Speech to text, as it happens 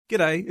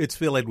G'day, it's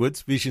Phil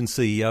Edwards, Vision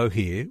CEO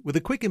here, with a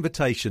quick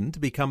invitation to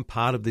become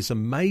part of this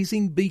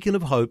amazing beacon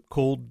of hope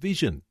called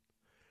Vision.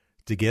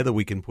 Together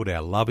we can put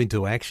our love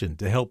into action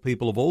to help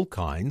people of all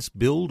kinds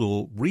build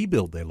or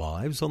rebuild their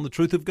lives on the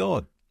truth of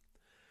God.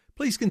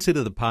 Please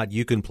consider the part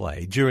you can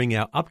play during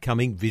our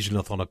upcoming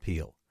Visionathon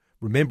appeal,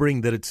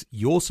 remembering that it's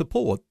your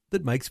support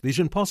that makes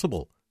Vision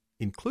possible,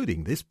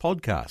 including this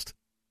podcast.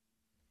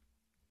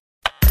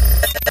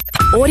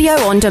 Audio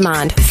on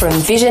demand from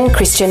Vision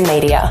Christian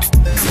Media.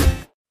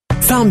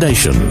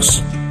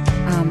 Foundations.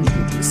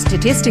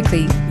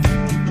 Statistically,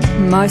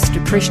 most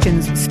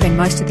Christians spend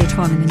most of their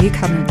time in the New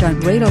Covenant, don't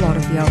read a lot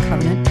of the Old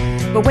Covenant.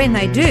 But when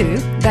they do,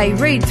 they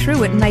read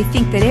through it and they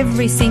think that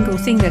every single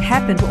thing that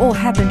happened all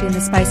happened in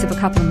the space of a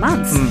couple of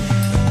months.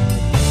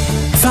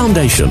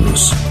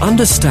 Foundations.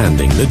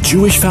 Understanding the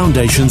Jewish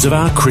foundations of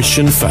our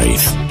Christian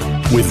faith.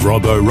 With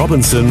Robbo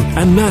Robinson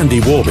and Mandy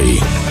Warby.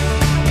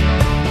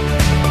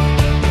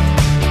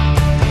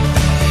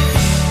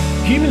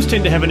 Humans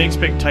tend to have an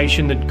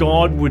expectation that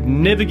God would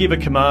never give a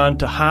command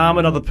to harm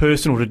another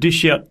person or to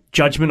dish out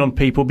judgment on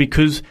people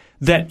because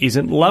that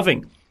isn't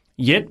loving.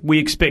 Yet we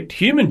expect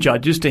human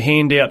judges to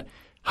hand out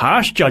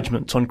harsh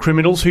judgments on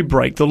criminals who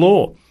break the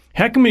law.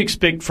 How can we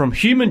expect from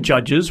human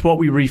judges what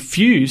we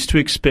refuse to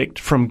expect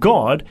from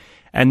God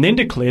and then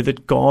declare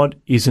that God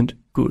isn't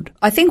good?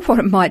 I think what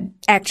it might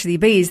actually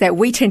be is that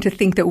we tend to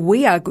think that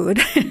we are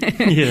good.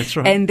 Yeah, that's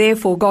right. And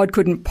therefore God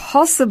couldn't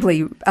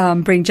possibly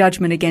bring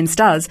judgment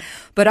against us,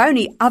 but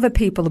only other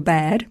people are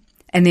bad,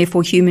 and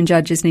therefore human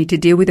judges need to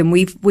deal with them.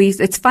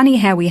 It's funny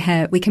how we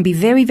can be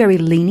very, very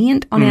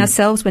lenient on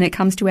ourselves when it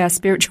comes to our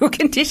spiritual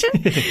condition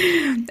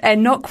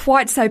and not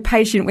quite so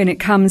patient when it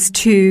comes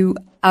to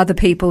other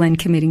people and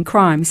committing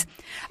crimes.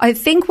 I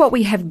think what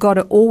we have got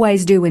to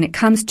always do when it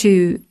comes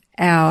to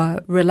our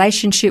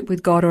relationship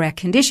with God or our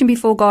condition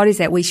before God is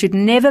that we should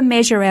never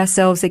measure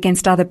ourselves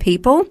against other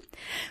people.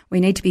 We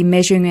need to be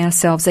measuring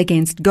ourselves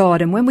against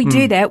God. And when we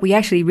do that, we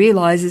actually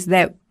realize is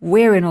that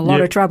we're in a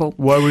lot of trouble.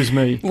 Woe is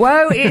me.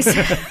 Woe is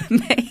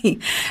me.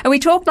 And we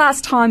talked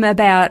last time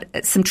about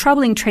some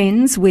troubling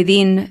trends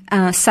within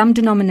some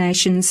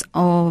denominations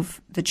of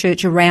the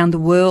church around the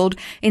world,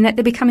 in that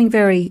they're becoming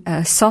very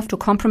soft or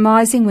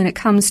compromising when it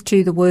comes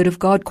to the Word of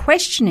God,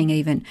 questioning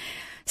even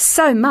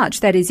so much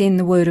that is in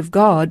the Word of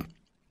God.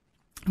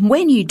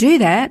 When you do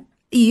that,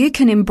 you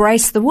can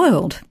embrace the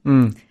world.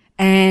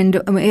 And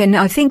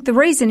I think the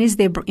reason is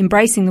they're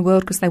embracing the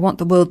world because they want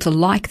the world to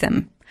like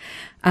them.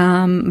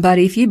 But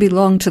if you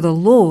belong to the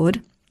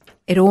Lord,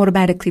 it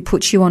automatically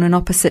puts you on an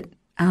opposite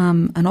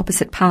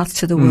path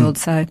to the world.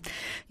 So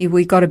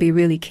we've got to be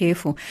really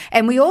careful.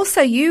 And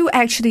you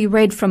actually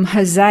read from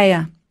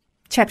Hosea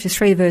chapter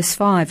 3 verse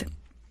 5.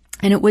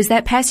 And it was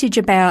that passage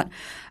about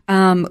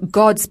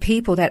God's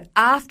people, that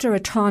after a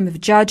time of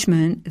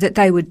judgment that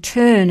they would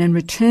turn and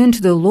return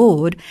to the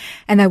Lord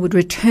and they would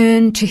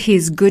return to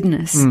His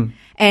goodness.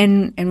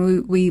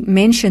 And we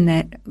mentioned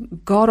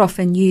that God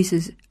often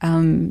uses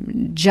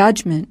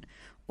judgment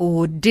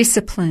or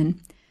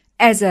discipline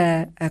as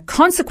a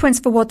consequence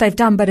for what they've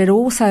done, but it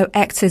also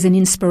acts as an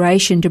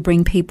inspiration to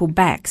bring people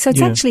back. So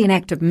it's actually an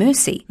act of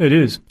mercy. It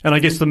is. And I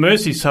guess the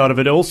mercy side of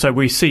it also,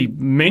 we see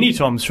many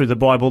times through the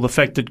Bible the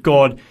fact that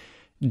God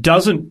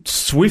doesn't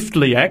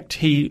swiftly act.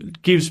 He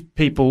gives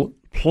people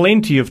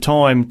plenty of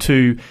time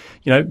to,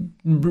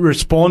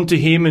 respond to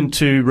Him and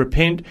to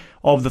repent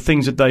of the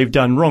things that they've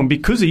done wrong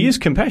because He is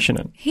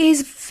compassionate. He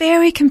is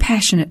very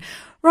compassionate.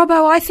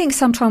 Robbo, I think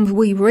sometimes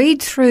we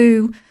read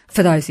through,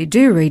 for those who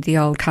do read the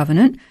Old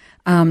Covenant,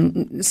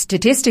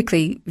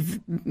 statistically,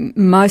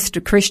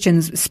 most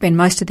Christians spend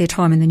most of their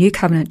time in the New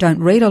Covenant, don't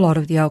read a lot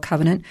of the Old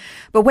Covenant.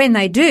 But when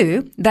they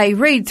do, they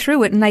read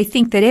through it and they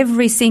think that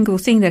every single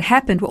thing that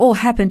happened all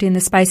happened in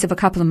the space of a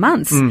couple of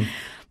months.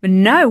 But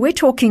no, we're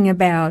talking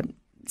about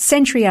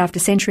century after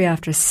century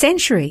after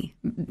century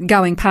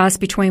going past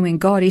between when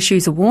God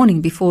issues a warning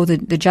before the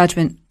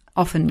judgment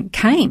often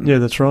came. Yeah,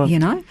 that's right.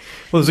 Well,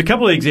 there's a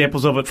couple of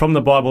examples of it from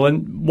the Bible,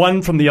 and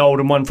one from the Old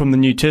and one from the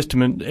New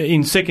Testament.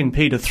 In 2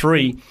 Peter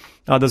 3,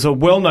 there's a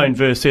well-known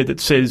verse there that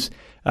says,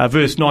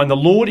 verse 9, "The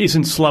Lord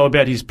isn't slow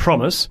about His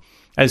promise,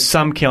 as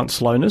some count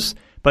slowness,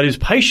 but is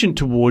patient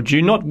towards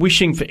you, not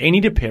wishing for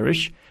any to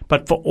perish,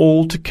 but for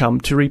all to come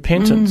to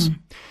repentance."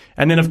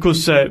 And then, of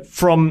course,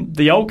 from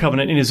the Old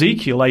Covenant in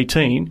Ezekiel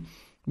 18,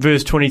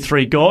 verse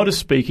 23, God is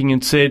speaking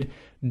and said,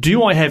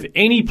 "Do I have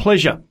any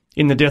pleasure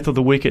in the death of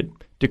the wicked,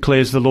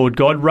 declares the Lord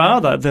God,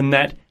 rather than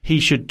that he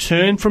should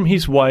turn from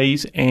his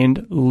ways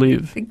and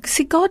live."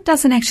 See, God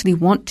doesn't actually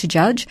want to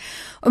judge.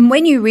 And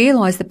when you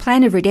realise the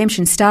plan of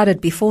redemption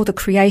started before the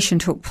creation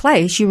took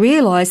place, you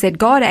realise that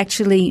God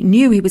actually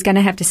knew He was going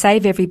to have to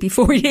save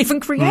before He even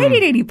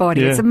created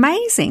anybody. It's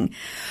amazing.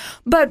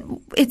 But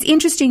it's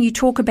interesting you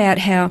talk about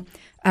how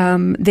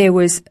there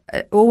was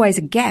always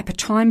a gap, a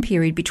time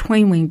period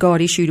between when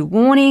God issued a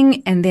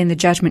warning and then the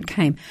judgment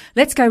came.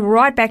 Let's go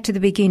right back to the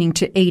beginning,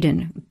 to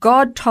Eden.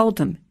 God told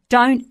them,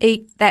 don't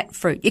eat that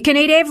fruit. You can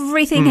eat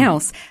everything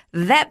else.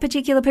 That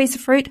particular piece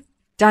of fruit,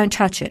 don't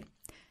touch it.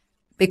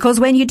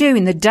 Because when you do,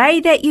 in the day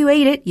that you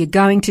eat it, you're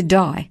going to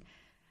die.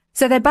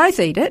 So they both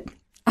eat it.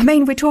 I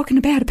mean, we're talking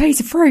about a piece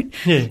of fruit.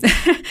 Yeah.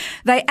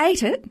 They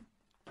ate it.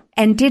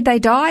 And did they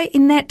die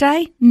in that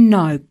day?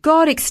 No.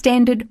 God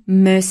extended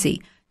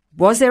mercy.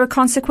 Was there a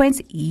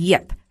consequence?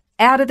 Yep.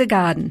 Out of the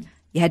garden.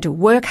 You had to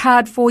work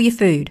hard for your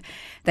food.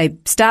 They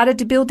started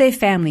to build their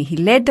family. He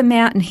led them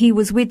out and he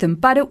was with them.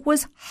 But it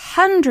was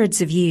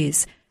hundreds of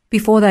years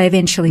before they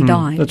eventually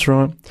died. That's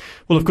right.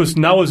 Well, of course,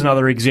 Noah's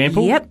another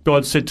example. Yep.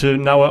 God said to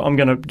Noah, I'm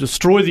going to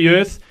destroy the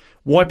earth,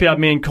 wipe out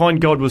mankind.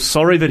 God was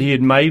sorry that he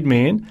had made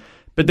man.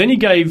 But then he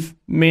gave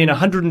man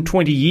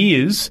 120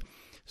 years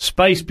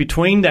space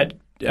between that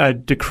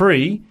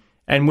decree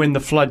and when the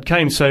flood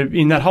came. So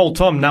in that whole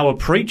time, Noah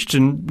preached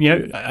and,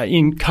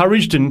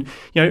 encouraged and,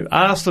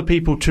 asked the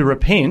people to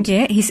repent.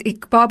 Yeah, the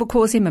Bible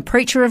calls him a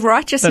preacher of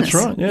righteousness.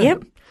 That's right, yeah.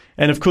 Yep.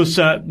 And of course,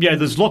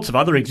 there's lots of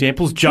other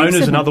examples.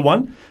 Jonah's another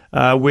one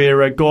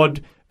where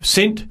God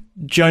sent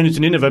Jonah to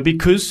Nineveh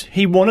because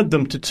he wanted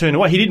them to turn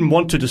away. He didn't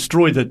want to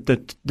destroy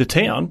the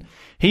town.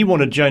 He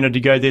wanted Jonah to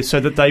go there so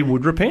that they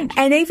would repent.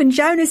 And even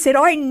Jonah said,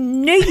 I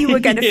knew you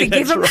were going to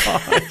forgive him.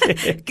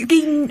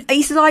 Right.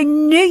 He said, I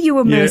knew you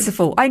were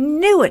merciful. I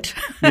knew it.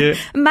 Yeah.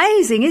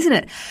 Amazing, isn't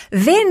it?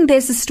 Then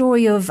there's the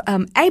story of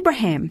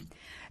Abraham.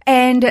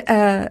 And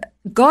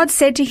God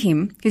said to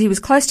him, because he was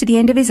close to the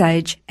end of his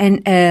age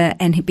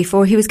and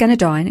before he was going to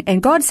die,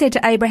 and God said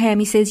to Abraham,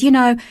 he says,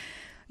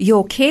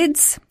 your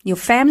kids, your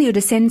family, your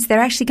descendants, they're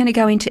actually going to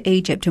go into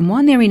Egypt. And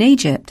when they're in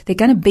Egypt, they're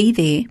going to be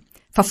there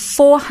for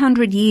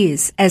 400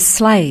 years as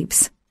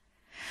slaves.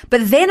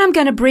 But then I'm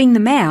going to bring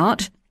them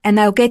out and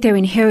they'll get their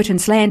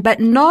inheritance land, but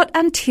not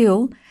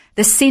until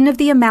the sin of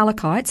the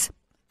Amalekites,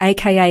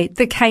 aka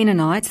the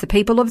Canaanites, the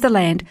people of the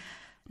land,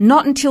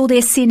 not until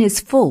their sin is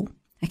full.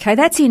 Okay,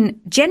 that's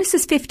in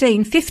Genesis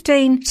 15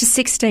 to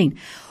 16.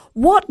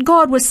 What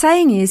God was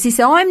saying is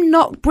I'm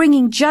not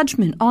bringing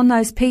judgment on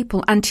those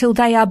people until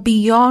they are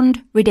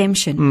beyond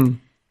redemption.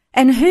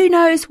 And who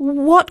knows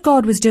what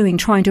God was doing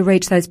trying to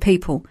reach those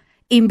people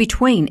in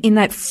between, in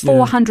that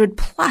 400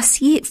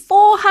 plus years.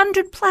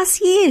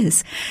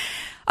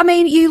 I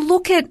mean, you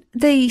look at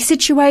the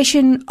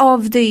situation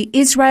of the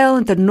Israel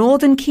and the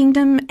northern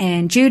kingdom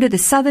and Judah, the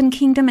southern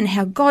kingdom, and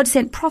how God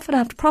sent prophet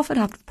after prophet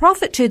after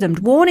prophet to them,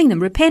 warning them,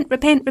 repent,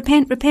 repent,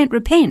 repent, repent,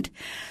 repent.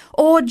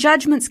 Or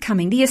judgment's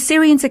coming. The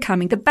Assyrians are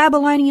coming. The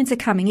Babylonians are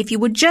coming. If you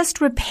would just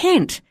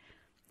repent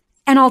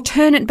and I'll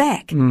turn it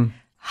back.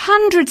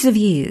 Hundreds of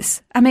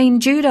years. I mean,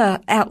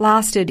 Judah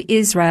outlasted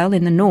Israel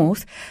in the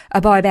north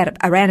by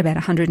around about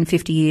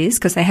 150 years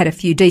because they had a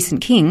few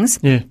decent kings.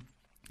 Yeah.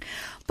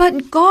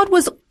 But God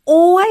was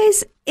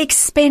always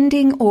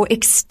expending or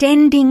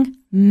extending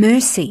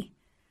mercy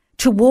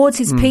towards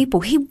his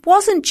people. He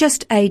wasn't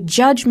just a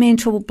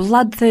judgmental,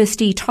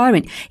 bloodthirsty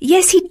tyrant.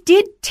 Yes, he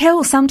did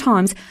tell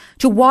sometimes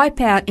to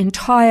wipe out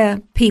entire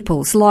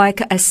peoples,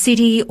 like a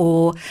city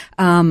or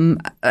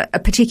a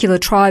particular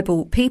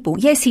tribal people.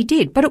 Yes, he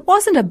did. But it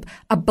wasn't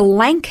a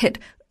blanket,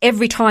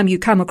 every time you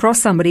come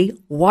across somebody,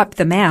 wipe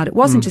them out. It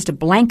wasn't just a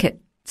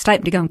blanket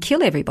statement to go and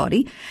kill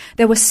everybody.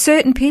 There were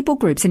certain people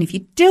groups. And if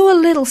you do a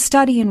little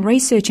study and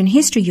research in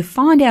history, you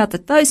find out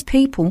that those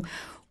people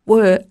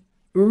were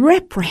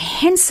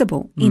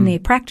reprehensible in their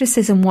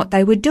practices and what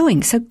they were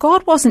doing. So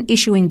God wasn't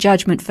issuing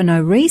judgment for no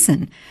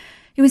reason.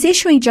 He was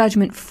issuing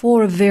judgment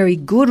for a very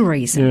good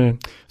reason. Yeah.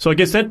 So I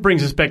guess that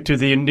brings us back to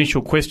the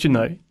initial question,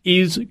 though.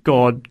 Is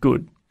God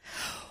good?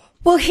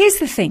 Well, here's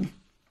the thing.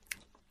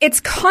 It's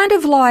kind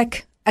of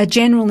like a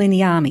general in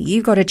the army.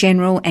 You've got a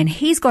general and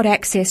he's got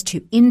access to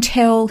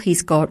intel,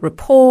 he's got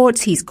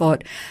reports, he's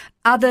got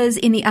others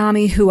in the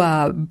army who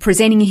are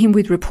presenting him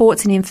with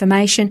reports and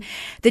information.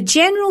 The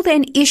general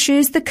then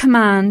issues the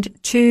command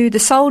to the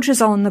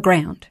soldiers on the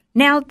ground.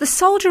 Now, the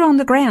soldier on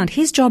the ground,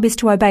 his job is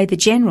to obey the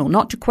general,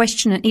 not to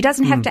question it. He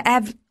doesn't have to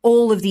have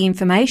all of the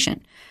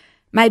information.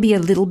 Maybe a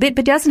little bit,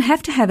 but doesn't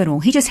have to have it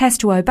all. He just has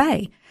to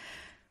obey.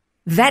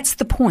 That's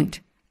the point.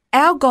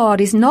 Our God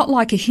is not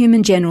like a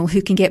human general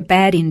who can get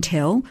bad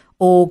intel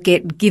or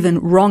get given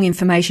wrong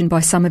information by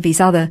some of his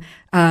other,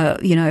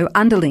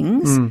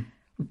 underlings.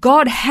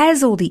 God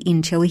has all the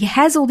intel. He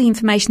has all the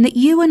information that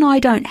you and I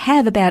don't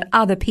have about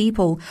other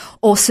people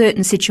or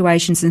certain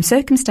situations and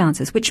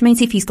circumstances, which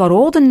means if he's got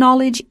all the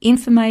knowledge,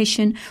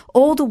 information,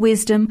 all the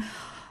wisdom,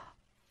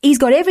 he's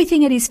got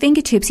everything at his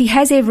fingertips, he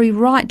has every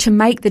right to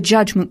make the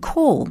judgment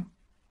call.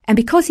 And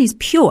because he's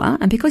pure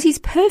and because he's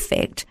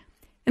perfect,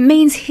 it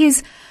means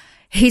his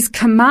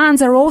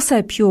commands are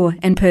also pure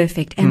and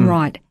perfect and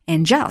right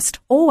and just,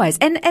 always.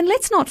 And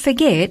let's not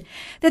forget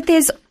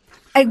that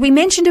we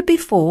mentioned it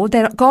before,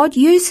 that God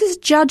uses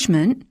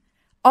judgment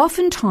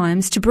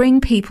oftentimes to bring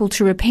people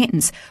to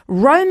repentance.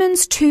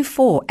 Romans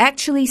 2:4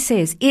 actually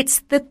says it's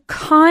the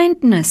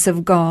kindness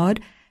of God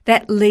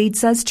that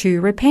leads us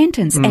to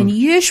repentance. And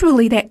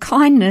usually that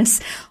kindness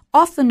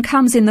often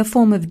comes in the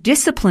form of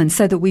discipline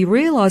so that we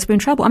realise we're in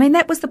trouble. I mean,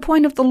 that was the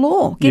point of the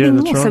law, giving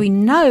the law, right. So we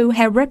know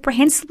how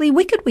reprehensibly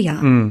wicked we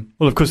are.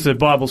 Well, of course, the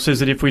Bible says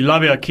that if we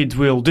love our kids,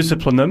 we'll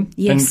discipline them.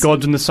 Yes. And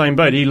God's in the same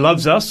boat. He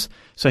loves us,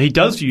 so he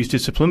does use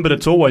discipline, but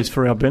it's always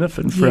for our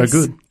benefit and for our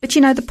good. But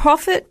the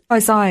prophet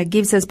Isaiah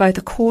gives us both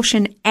a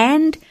caution and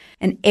and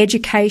an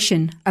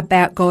education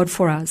about God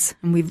for us.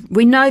 And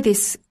we know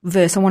this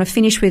verse. I want to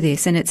finish with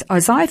this. And it's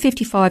Isaiah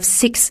 55,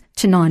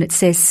 6-9. It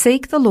says,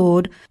 "Seek the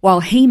Lord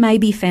while he may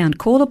be found.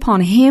 Call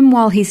upon him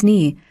while he's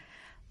near.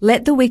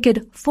 Let the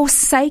wicked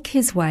forsake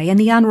his way and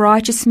the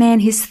unrighteous man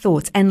his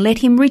thoughts, and let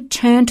him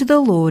return to the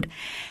Lord,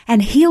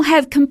 and he'll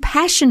have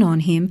compassion on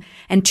him,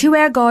 and to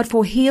our God,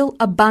 for he'll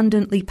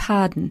abundantly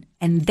pardon."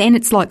 And then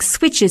it's like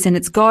switches, and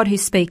it's God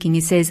who's speaking. He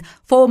says,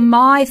 "For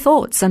my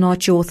thoughts are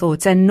not your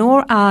thoughts, and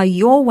nor are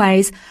your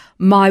ways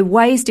my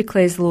ways,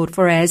 declares the Lord.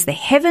 For as the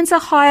heavens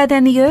are higher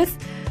than the earth,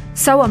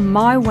 so are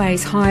my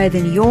ways higher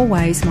than your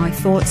ways, my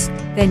thoughts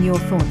than your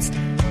thoughts."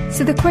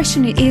 So the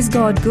question is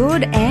God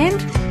good?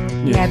 And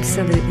he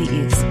absolutely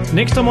is.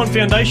 Next time on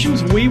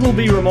Foundations, we will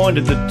be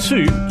reminded that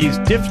 2 is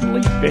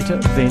definitely better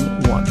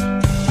than 1.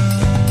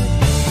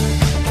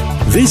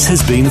 This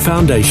has been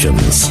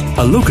Foundations,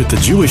 a look at the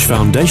Jewish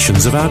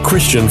foundations of our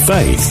Christian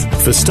faith.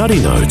 For study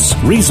notes,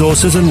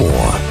 resources and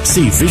more,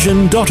 see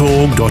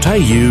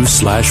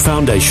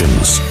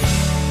vision.org.au/foundations.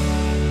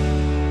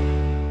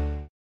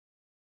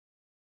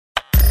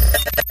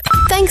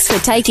 Thanks for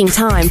taking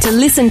time to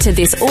listen to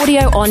this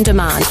audio on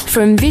demand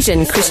from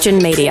Vision Christian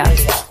Media.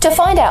 To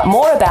find out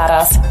more about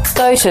us,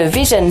 go to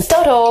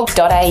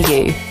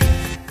vision.org.au.